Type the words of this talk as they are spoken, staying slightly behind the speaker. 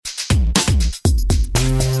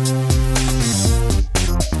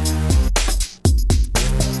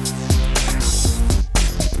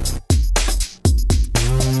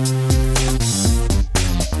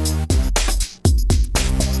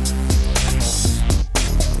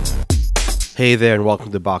Hey there, and welcome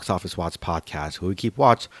to the Box Office Watch podcast, where we keep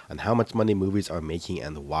watch on how much money movies are making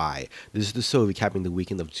and why. This is the show recapping the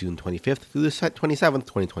weekend of June 25th through the 27th,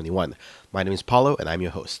 2021. My name is Paulo, and I'm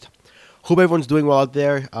your host. Hope everyone's doing well out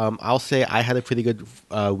there. I'll say I had a pretty good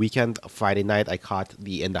weekend. Friday night, I caught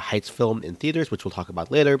the In the Heights film in theaters, which we'll talk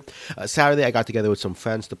about later. Saturday, I got together with some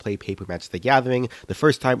friends to play Paper Magic: The Gathering. The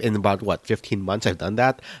first time in about, 15 months I've done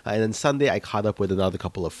that. And then Sunday, I caught up with another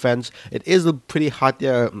couple of friends. It is a pretty hot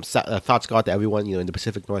there. Thoughts go out to everyone, in the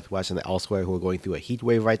Pacific Northwest and elsewhere who are going through a heat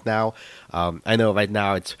wave right now. I know right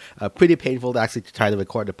now it's pretty painful to actually try to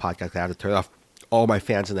record the podcast. I have to turn off all my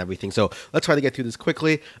fans and everything. So let's try to get through this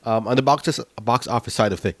quickly. On the box office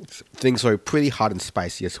side of things are pretty hot and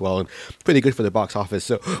spicy as well, and pretty good for the box office.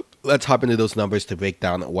 So let's hop into those numbers to break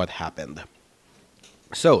down what happened.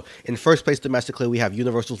 So, in first place domestically, we have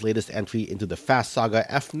Universal's latest entry into the Fast saga,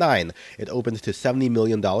 F9. It opened to $70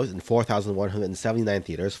 million in 4,179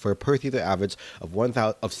 theaters for a per-theater average of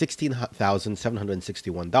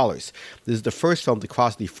 $16,761. This is the first film to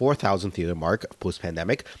cross the 4,000 theater mark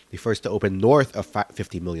post-pandemic, the first to open north of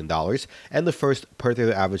 $50 million, and the first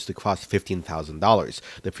per-theater average to cross $15,000.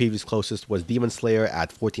 The previous closest was Demon Slayer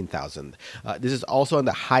at $14,000. This is also on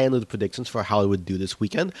the high end of the predictions for how it would do this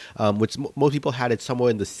weekend, which most people had it somewhere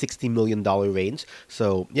in the $60 million range.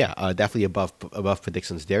 So yeah, definitely above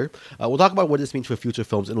predictions there. We'll talk about what this means for future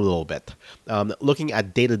films in a little bit. Looking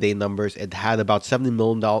at day-to-day numbers, it had about $70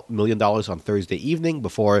 million on Thursday evening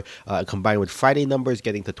before combined with Friday numbers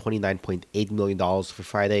getting to $29.8 million for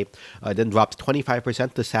Friday. Then dropped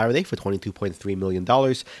 25% to Saturday for $22.3 million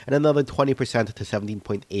and another 20% to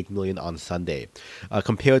 $17.8 million on Sunday.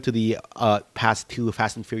 Compared to the past two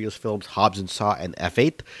Fast and Furious films, Hobbs & Shaw and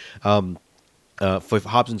F8, for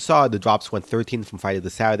Hobbs & Shaw, the drops went 13 from Friday to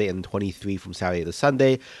Saturday and 23 from Saturday to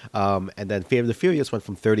Sunday. And then Fate of the Furious went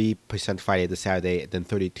from 30% Friday to Saturday, then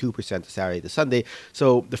 32% to Saturday to Sunday.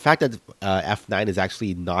 So the fact that F9 is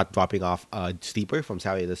actually not dropping off steeper from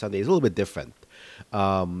Saturday to Sunday is a little bit different.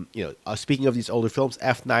 Speaking of these older films,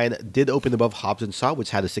 F9 did open above Hobbs & Shaw, which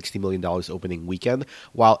had a $60 million opening weekend,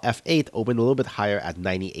 while F8 opened a little bit higher at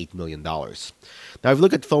 $98 million. Now, if you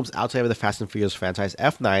look at films outside of the Fast and Furious franchise,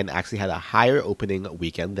 F9 actually had a higher opening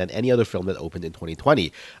weekend than any other film that opened in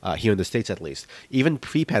 2020, here in the States at least. Even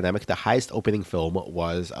pre-pandemic, the highest opening film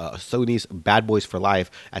was Sony's Bad Boys for Life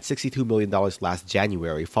at $62 million last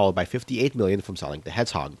January, followed by $58 million from Sonic the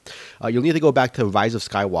Hedgehog. You'll need to go back to Rise of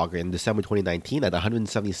Skywalker in December 2019 at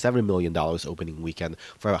 $177 million opening weekend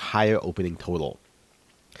for a higher opening total.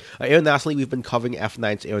 Internationally, we've been covering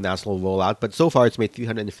F9's international rollout, but so far it's made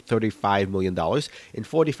 $335 million in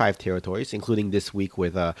 45 territories, including this week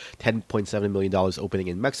with $10.7 million opening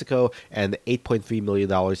in Mexico and $8.3 million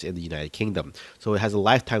in the United Kingdom. So it has a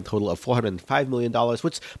lifetime total of $405 million,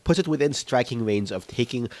 which puts it within striking range of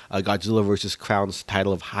taking Godzilla vs. Kong's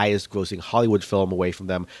title of highest grossing Hollywood film away from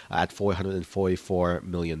them at $444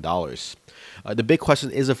 million. The big question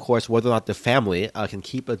is, of course, whether or not The Family can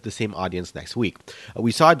keep the same audience next week.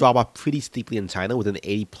 We saw it drop off pretty steeply in China with an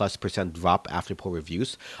 80+% drop after poor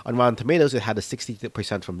reviews. On Rotten Tomatoes, it had a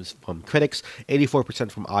 60% from critics,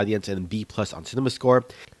 84% from audience, and B+ on CinemaScore.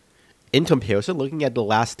 In comparison, looking at the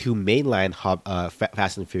last two mainline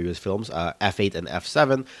Fast and Furious films, F8 and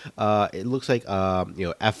F7, it looks like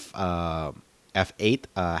F8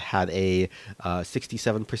 had a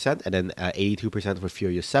 67% and then 82% for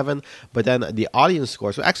Furious 7. But then the audience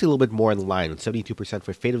scores were actually a little bit more in line, with 72%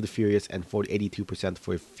 for Fate of the Furious and 82%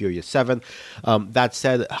 for Furious 7. That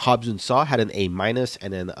said, Hobbs & Shaw had an A-,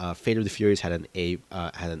 and then Fate of the Furious had an A.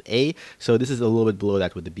 So this is a little bit below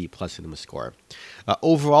that with the B+ cinema score.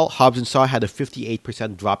 Overall, Hobbs & Shaw had a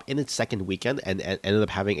 58% drop in its second weekend and ended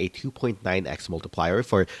up having a 2.9x multiplier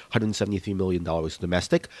for $173 million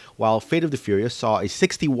domestic, while Fate of the Furious saw a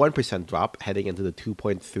 61% drop heading into the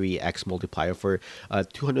 2.3x multiplier for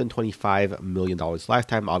 $225 million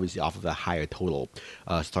lifetime, obviously off of a higher total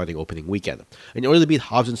starting opening weekend. In order to beat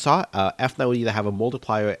Hobbs & Shaw, F9 would either have a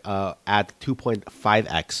multiplier at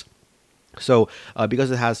 2.5x. So,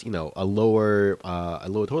 because it has, a lower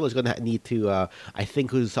total, it's going to need to, I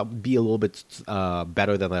think, be a little bit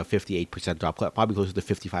better than a 58% drop, probably closer to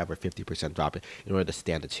 55 or 50% drop in order to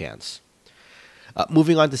stand a chance.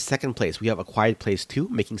 Moving on to second place, we have A Quiet Place 2,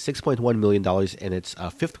 making $6.1 million in its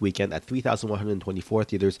fifth weekend at 3,124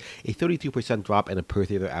 theaters, a 32% drop and a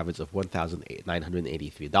per-theater average of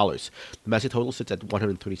 $1,983. Domestic total sits at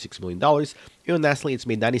 $136 million. Internationally, it's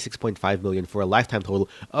made $96.5 million for a lifetime total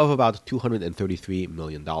of about $233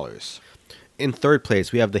 million. In third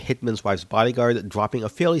place, we have The Hitman's Wife's Bodyguard, dropping a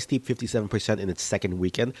fairly steep 57% in its second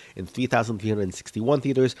weekend in 3,361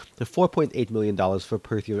 theaters to $4.8 million for a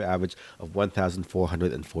per theater average of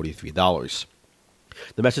 $1,443.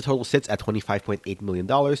 Domestic total sits at $25.8 million.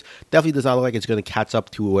 Definitely does not look like it's going to catch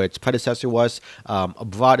up to where its predecessor was.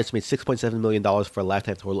 Abroad, it's made $6.7 million for a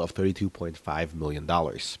lifetime total of $32.5 million.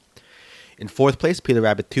 In fourth place, Peter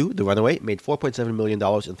Rabbit 2, The Runaway, made $4.7 million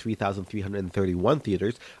in 3,331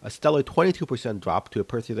 theaters, a stellar 22% drop to a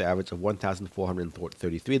per-theater average of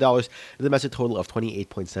 $1,433, and a domestic total of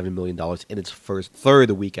 $28.7 million in its third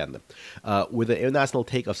weekend. With an international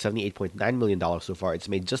take of $78.9 million so far, it's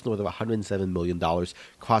made just north of $107 million,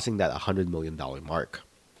 crossing that $100 million mark.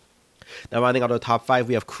 Now, rounding out our top five,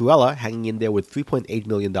 we have Cruella hanging in there with $3.8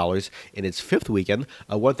 million in its fifth weekend,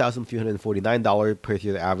 a $1,349 per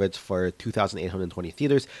theater average for 2,820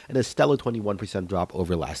 theaters, and a stellar 21% drop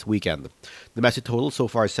over last weekend. The domestic total so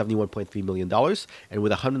far is $71.3 million, and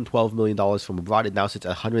with $112 million from abroad, it now sits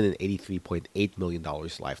at $183.8 million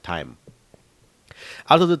lifetime.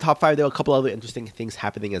 Out of the top five, there are a couple other interesting things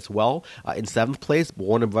happening as well. In seventh place,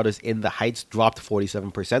 Warner Brothers In the Heights dropped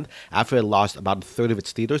 47% after it lost about a third of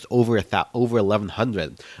its theaters, over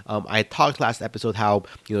 1,100. I had talked last episode how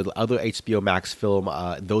the other HBO Max film,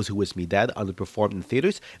 Those Who Wish Me Dead, underperformed in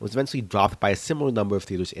theaters and was eventually dropped by a similar number of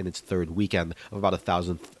theaters in its third weekend of about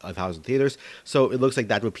 1,000 theaters. So it looks like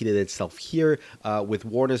that repeated itself here, with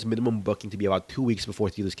Warner's minimum booking to be about 2 weeks before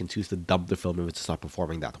theaters can choose to dump the film if it's not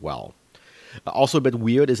performing that well. Also a bit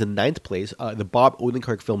weird is in ninth place, the Bob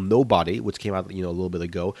Odenkirk film Nobody, which came out a little bit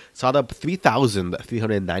ago, saw up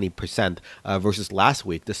 3,390% versus last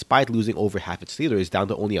week, despite losing over half its theaters down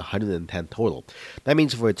to only 110 total. That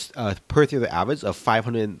means for its per theater average of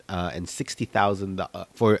 $560,000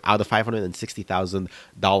 for out of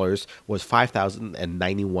 $560,000 was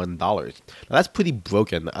 $5,091. Now that's pretty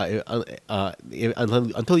broken.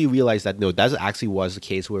 Until you realize that that actually was the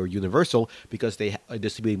case where Universal, because they are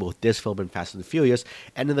distributing both this film and Fast and the Furious,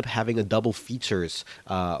 ended up having a double features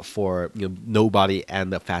for Nobody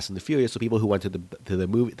and the Fast and the Furious. So people who went to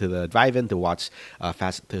the drive-in to watch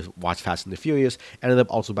Fast and the Furious ended up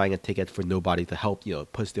also buying a ticket for Nobody to help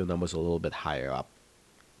push their numbers a little bit higher up.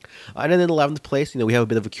 And then in 11th place, we have a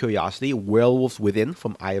bit of a curiosity, Werewolves Within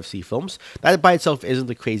from IFC Films. That by itself isn't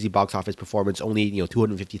a crazy box office performance, only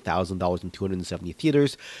 $250,000 in 270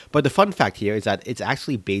 theaters. But the fun fact here is that it's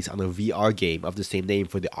actually based on a VR game of the same name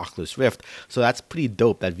for the Oculus Rift. So that's pretty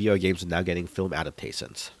dope that VR games are now getting film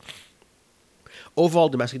adaptations. Overall,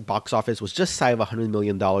 domestic box office was just shy of $100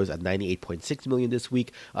 million at $98.6 million this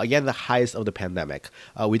week. Again, the highest of the pandemic.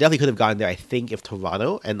 We definitely could have gotten there, I think, if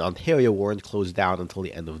Toronto and Ontario weren't closed down until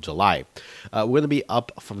the end of July. We're going to be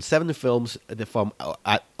up from 7 films from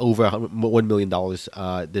at over $1 million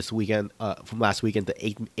this weekend, from last weekend to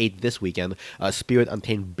 8 this weekend. Spirit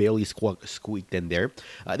Untamed barely squeaked in there.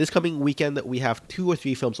 This coming weekend, we have 2 or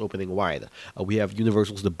 3 films opening wide. We have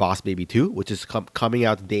Universal's The Boss Baby 2, which is coming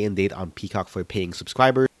out day and date on Peacock for paying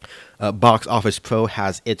subscribers. Box Office Pro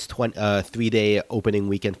has its 3-day opening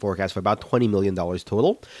weekend forecast for about $20 million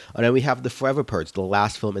total. And then we have The Forever Purge, the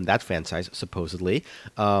last film in that franchise, supposedly.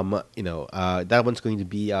 That one's going to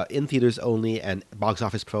be in theaters only, and Box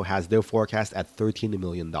Office Pro has their forecast at $13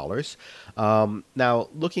 million. Now,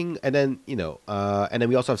 looking, and then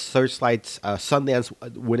we also have Searchlight's Sundance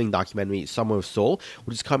winning documentary, Summer of Soul,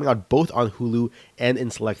 which is coming out both on Hulu and in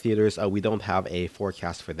select theaters. We don't have a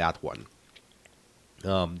forecast for that one.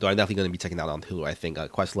 Though I'm definitely going to be checking that out on Hulu. I think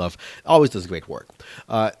Questlove always does great work.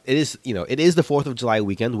 It is the 4th of July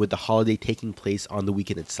weekend, with the holiday taking place on the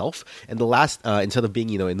weekend itself. And the last, instead of being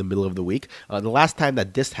in the middle of the week, the last time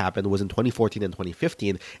that this happened was in 2014 and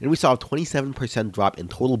 2015, and we saw a 27% drop in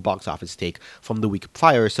total box office take from the week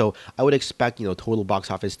prior. So I would expect total box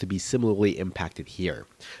office to be similarly impacted here,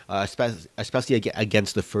 especially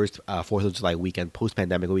against the first 4th of July weekend,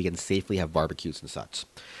 post-pandemic, where we can safely have barbecues and such.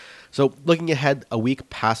 So looking ahead a week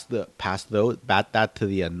past that to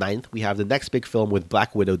the 9th, we have the next big film with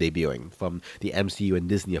Black Widow debuting from the MCU and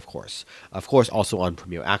Disney, of course also on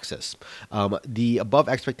Premier Access. The above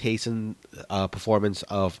expectation performance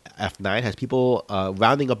of F9 has people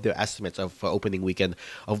rounding up their estimates for opening weekend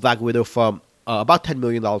of Black Widow from about $10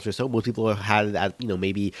 million or so. Most people had it at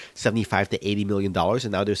maybe $75 to $80 million,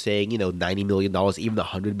 and now they're saying $90 million, even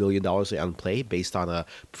 $100 million on play based on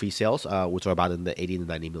pre-sales, which are about in the $80 to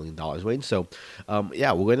 $90 million range. So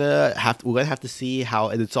we're gonna have to see how,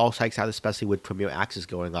 and it's all psyched out, especially with Premier Access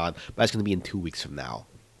going on, but that's going to be in 2 weeks from now.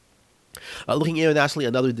 Looking internationally,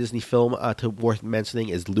 another Disney film worth mentioning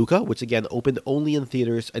is Luca, which again opened only in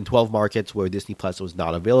theaters in 12 markets where Disney Plus was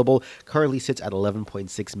not available. Currently sits at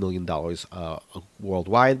 $11.6 million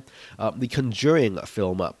worldwide. The Conjuring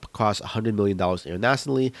film cost $100 million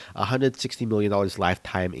internationally, $160 million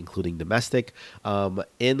lifetime, including domestic.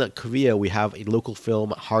 In Korea, we have a local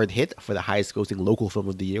film, Hard Hit, for the highest grossing local film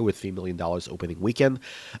of the year with $3 million opening weekend.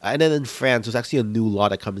 And then in France, there's actually a new law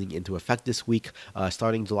that's coming into effect this week,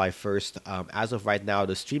 starting July 1st. As of right now,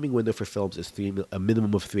 the streaming window for films is a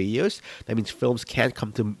minimum of 3 years. That means films can't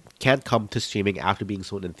come to streaming after being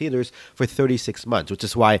sold in theaters for 36 months, which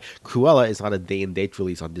is why Cruella is not a day-and-date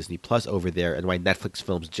release on Disney Plus over there, and why Netflix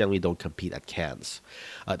films generally don't compete at Cannes.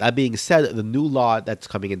 That being said, the new law that's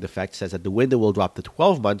coming into effect says that the window will drop to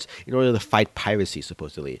 12 months in order to fight piracy,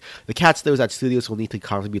 supposedly. The catch there is that studios will need to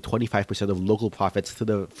contribute 25% of local profits to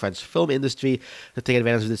the French film industry to take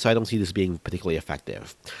advantage of this, so I don't see this being particularly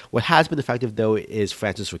effective. What has been effective, though, is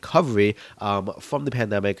France's recovery from the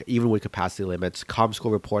pandemic, even with capacity limits.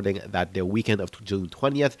 Comscore reporting that their weekend of June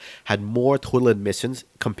 20th had more total admissions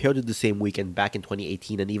compared to the same weekend back in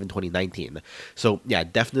 2018 and even 2019. So, yeah,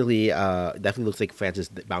 definitely looks like France is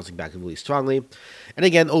bouncing back really strongly. And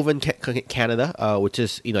again, over in Canada, which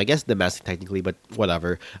is, I guess domestic technically, but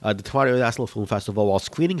whatever, the Toronto International Film Festival, while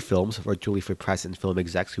screening films virtually for press and film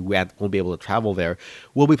execs who won't be able to travel there,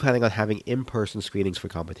 will be planning on having in-person screenings for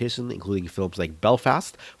competition, including films like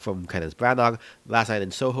Belfast from Kenneth Branagh, Last Night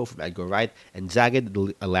in Soho from Edgar Wright, and Jagged,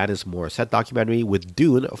 the Alanis Morissette documentary, with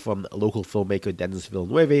Dune from local filmmaker Denis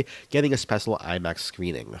Villeneuve getting a special IMAX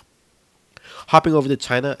screening. Hopping over to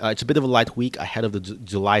China, it's a bit of a light week ahead of the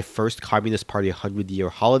July 1st Communist Party 100-year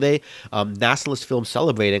holiday. Nationalist film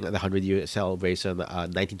celebrating the 100-year celebration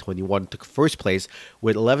 1921 took first place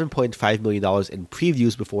with $11.5 million in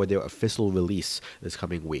previews before their official release this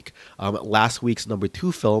coming week. Last week's number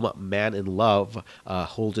 2 film, Man in Love,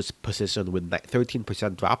 holds its position with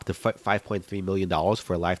 13% drop to $5.3 million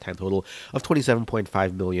for a lifetime total of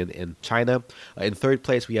 $27.5 million in China. In third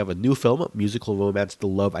place, we have a new film, musical romance The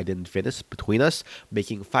Love I Didn't Finish, Between Us,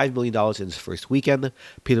 making $5 million in its first weekend.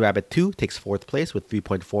 Peter Rabbit 2 takes fourth place with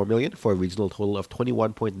 $3.4 million for a regional total of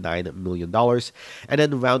 $21.9 million. And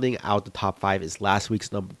then rounding out the top 5 is last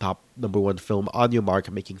week's number 1 film, On Your Mark,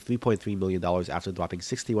 making $3.3 million after dropping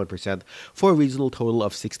 61% for a regional total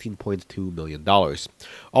of $16.2 million.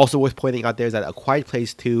 Also worth pointing out there is that A Quiet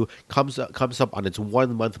Place 2 comes up on its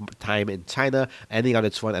 1 month time in China, ending on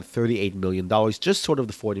its run at $38 million, just sort of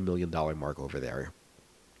the $40 million mark over there.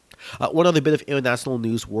 One other bit of international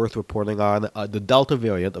news worth reporting on, the Delta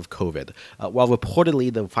variant of COVID. While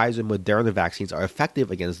reportedly the Pfizer and Moderna vaccines are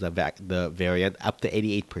effective against the variant, up to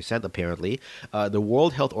 88% apparently, the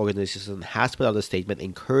World Health Organization has put out a statement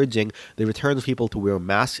encouraging the return of people to wear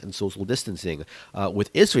masks and social distancing,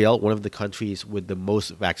 with Israel, one of the countries with the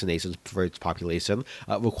most vaccinations for its population,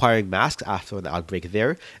 requiring masks after an outbreak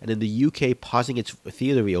there, and in the UK pausing its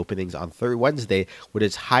theater reopenings on Wednesday with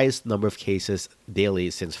its highest number of cases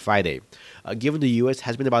daily since Friday. Given the US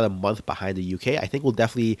has been about a month behind the UK, I think we'll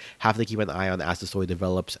definitely have to keep an eye on as the story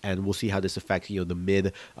develops, and we'll see how this affects the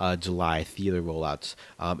mid-July theater rollouts.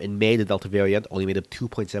 In May, the Delta variant only made up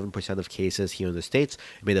 2.7% of cases here in the States.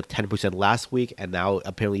 It made up 10% last week, and now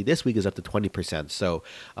apparently this week is up to 20%. So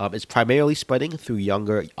it's primarily spreading through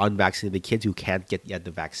younger, unvaccinated kids who can't get yet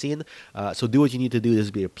the vaccine. So do what you need to do. This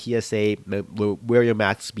will be a PSA. Wear your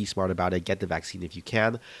masks, be smart about it, get the vaccine if you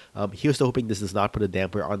can. Here's to hoping this does not put a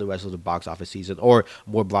damper on the rest of the box office season, or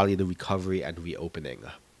more broadly the recovery and reopening.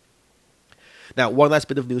 Now, one last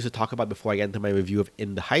bit of news to talk about before I get into my review of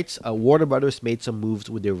In the Heights. Warner Brothers made some moves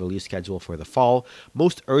with their release schedule for the fall.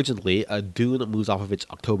 Most urgently, Dune moves off of its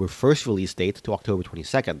October 1st release date to October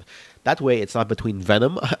 22nd. That way, it's not between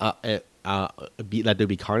Venom, Let There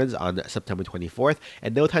Be Carnage on September 24th,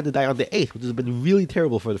 and No Time to Die on the 8th, which has been really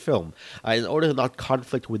terrible for the film. In order to not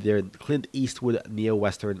conflict with their Clint Eastwood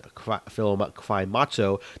neo-Western film Cry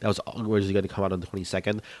Macho, that was originally going to come out on the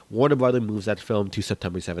 22nd, Warner Brothers moves that film to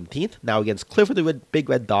September 17th, now against Clifford the Big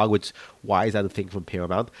Red Dog, which, why is that a thing from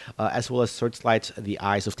Paramount, as well as Searchlight's The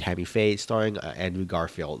Eyes of Tammy Faye, starring Andrew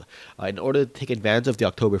Garfield. In order to take advantage of the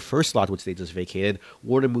October 1st slot, which they just vacated,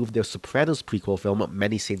 Warner moved their Sopranos prequel film,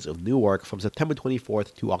 Many Saints of Newark, from September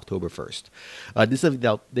 24th to October 1st. This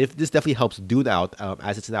definitely helps Dune out,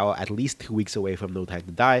 as it's now at least 2 weeks away from No Time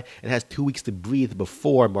to Die, and has 2 weeks to breathe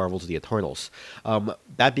before Marvel's The Eternals.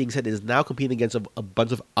 That being said, it is now competing against a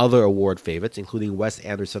bunch of other award favorites, including Wes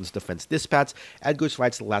Anderson's Defense Dispatch, Edgar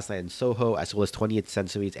Wright's Last Night in Soho, as well as 20th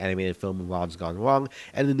Century's animated film Ron's Gone Wrong,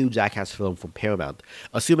 and the new Jackass film from Paramount.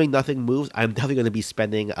 Assuming nothing moves, I'm definitely going to be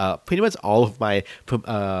spending pretty much all of my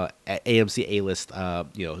AMC A-list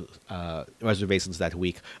reservations that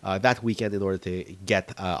weekend in order to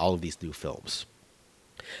get all of these new films.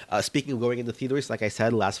 Speaking of going into theaters, like I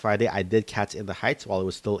said, last Friday I did Cats in the Heights while it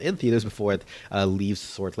was still in theaters before it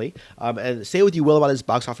leaves shortly. And say what you will about its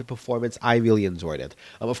box office performance, I really enjoyed it.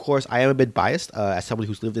 Of course, I am a bit biased as someone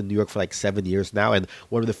who's lived in New York for like 7 years now, and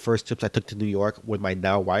one of the first trips I took to New York with my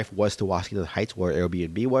now wife was to Washington Heights, where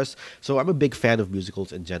Airbnb was. So I'm a big fan of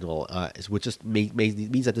musicals in general, which just means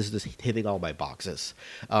that this is just hitting all my boxes.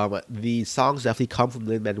 The songs definitely come from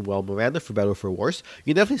Lin-Manuel Miranda, for better or for worse.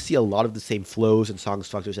 You definitely see a lot of the same flows and song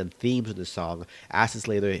structures and themes in the song as his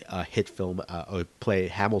later hit film or play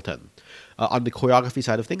Hamilton. On the choreography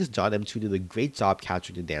side of things, John M. Chu did a great job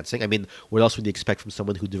capturing the dancing. I mean, what else would you expect from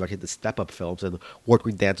someone who directed the Step Up films and worked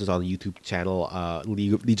with dancers on the YouTube channel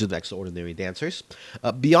Legion of Extraordinary Dancers?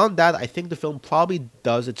 Beyond that, I think the film probably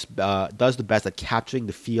does the best at capturing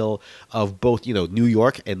the feel of both New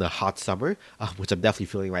York in the hot summer, which I'm definitely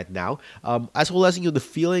feeling right now, as well as the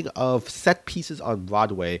feeling of set pieces on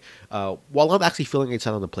Broadway while I'm actually feeling it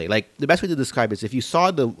on the play. Like the best way to describe it is if you saw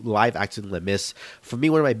the live action Les Mis, for me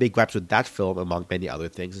one of my big gripes with that film, among many other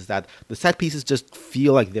things, is that the set pieces just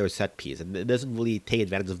feel like they're a set piece, and it doesn't really take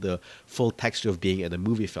advantage of the full texture of being in a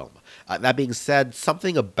movie film. That being said,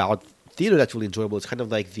 something about theater that's really enjoyable is kind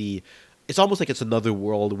of like it's almost like it's another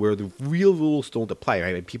world where the real rules don't apply,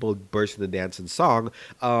 right? And people burst into dance and song,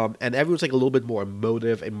 and everyone's like a little bit more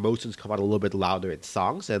emotive. Emotions come out a little bit louder in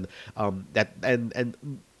songs, and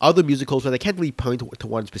other musicals, and I can't really point to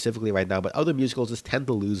one specifically right now, but other musicals just tend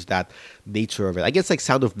to lose that nature of it. I guess like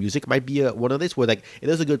Sound of Music might be one of these where like it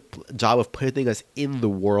does a good job of putting us in the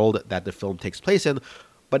world that the film takes place in,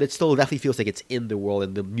 but it still definitely feels like it's in the world,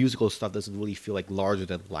 and the musical stuff doesn't really feel like larger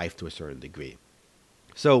than life to a certain degree.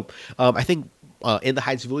 So I think In the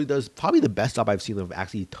Heights really does probably the best job I've seen of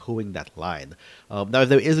actually towing that line. Now, if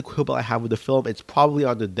there is a quibble I have with the film, it's probably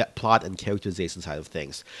on the plot and characterization side of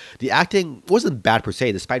things. The acting wasn't bad per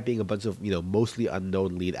se, despite being a bunch of mostly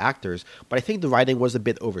unknown lead actors, but I think the writing was a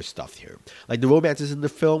bit overstuffed here. Like the romances in the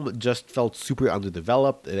film just felt super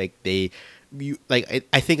underdeveloped. I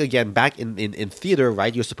think again back in theater,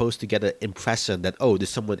 right? You're supposed to get an impression that this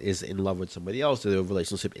someone is in love with somebody else, their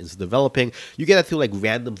relationship is developing. You get that through like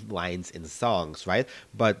random lines in songs, right?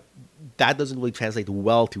 But that doesn't really translate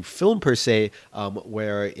well to film per se,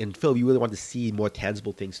 where in film you really want to see more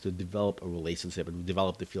tangible things to develop a relationship and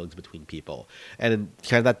develop the feelings between people. And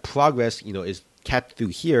kind of that progress, is kept through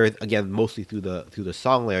here again, mostly through the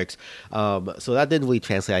song lyrics. So that didn't really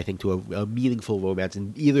translate, I think, to a meaningful romance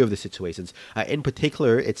in either of the situations. In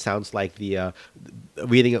particular, it sounds like the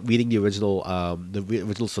reading the original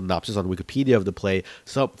synopsis on Wikipedia of the play.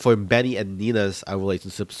 So for Benny and Nina's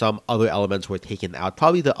relationship, some other elements were taken out,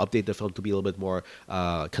 probably to update the film to be a little bit more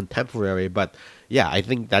contemporary. But yeah, I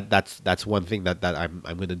think that's one thing that I'm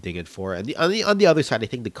going to dig in for. And on the other side, I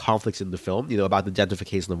think the conflicts in the film, about the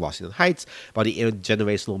gentrification of Washington Heights, about the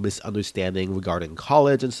intergenerational misunderstanding regarding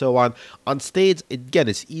college and so on. On stage, again,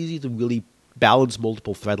 it's easy to really balance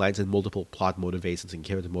multiple thread lines and multiple plot motivations and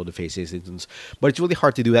character motivations, but it's really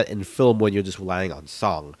hard to do that in film when you're just relying on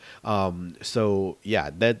song. So yeah,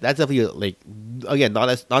 that's definitely like, again,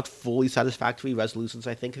 not fully satisfactory resolutions,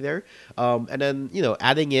 I think, there. And then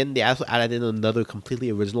they also added in another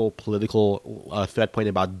completely original political thread point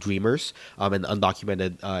about dreamers and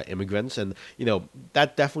undocumented immigrants, and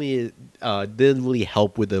that definitely didn't really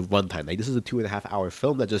help with the runtime. Like, this is a 2.5-hour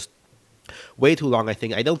film that just way too long, I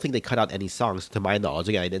think. I don't think they cut out any songs, to my knowledge.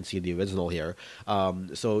 Again, I didn't see the original here.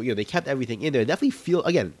 So, they kept everything in there. It definitely feel,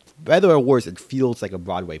 again, better or worse, it feels like a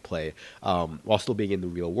Broadway play while still being in the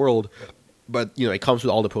real world. But, it comes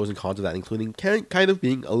with all the pros and cons of that, including kind of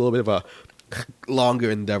being a little bit of a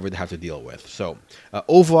longer endeavor to have to deal with. So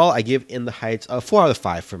overall, I give In the Heights a 4 out of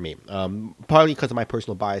 5 for me. Partly because of my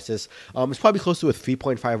personal biases. It's probably close to a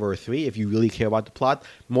 3.5 or a 3 if you really care about the plot.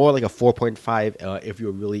 More like a 4.5 if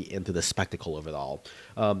you're really into the spectacle of it all.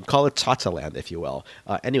 Call it Cha-Cha Land, if you will.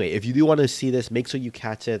 Anyway, if you do want to see this, make sure you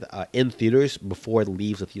catch it in theaters before it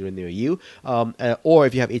leaves a theater near you. Or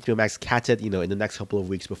if you have HBO Max, catch it in the next couple of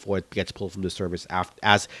weeks before it gets pulled from the service,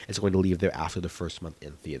 as it's going to leave there after the first month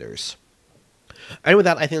in theaters. And with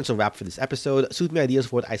that, I think that's a wrap for this episode. Shoot me ideas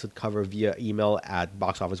for what I should cover via email at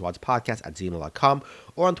boxofficewatchpodcast@gmail.com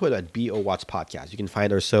or on Twitter at BOWatchPodcast. You can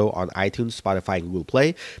find our show on iTunes, Spotify, and Google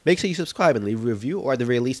Play. Make sure you subscribe and leave a review, or at the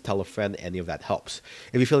very least, tell a friend. Any of that helps.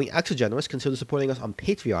 If you're feeling extra generous, consider supporting us on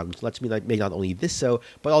Patreon, which lets me make not only this show,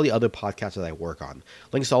 but all the other podcasts that I work on.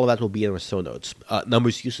 Links to all of that will be in our show notes.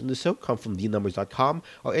 Numbers used in the show come from dnumbers.com.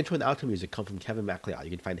 Our intro and outro music come from Kevin MacLeod. You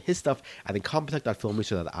can find his stuff at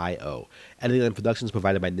incompetech.filmresearch.io. Editing and productions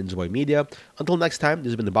provided by Ninja Boy Media. Until next time,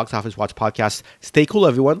 this has been the Box Office Watch Podcast. Stay cool,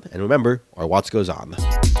 everyone, and remember, our watch goes on.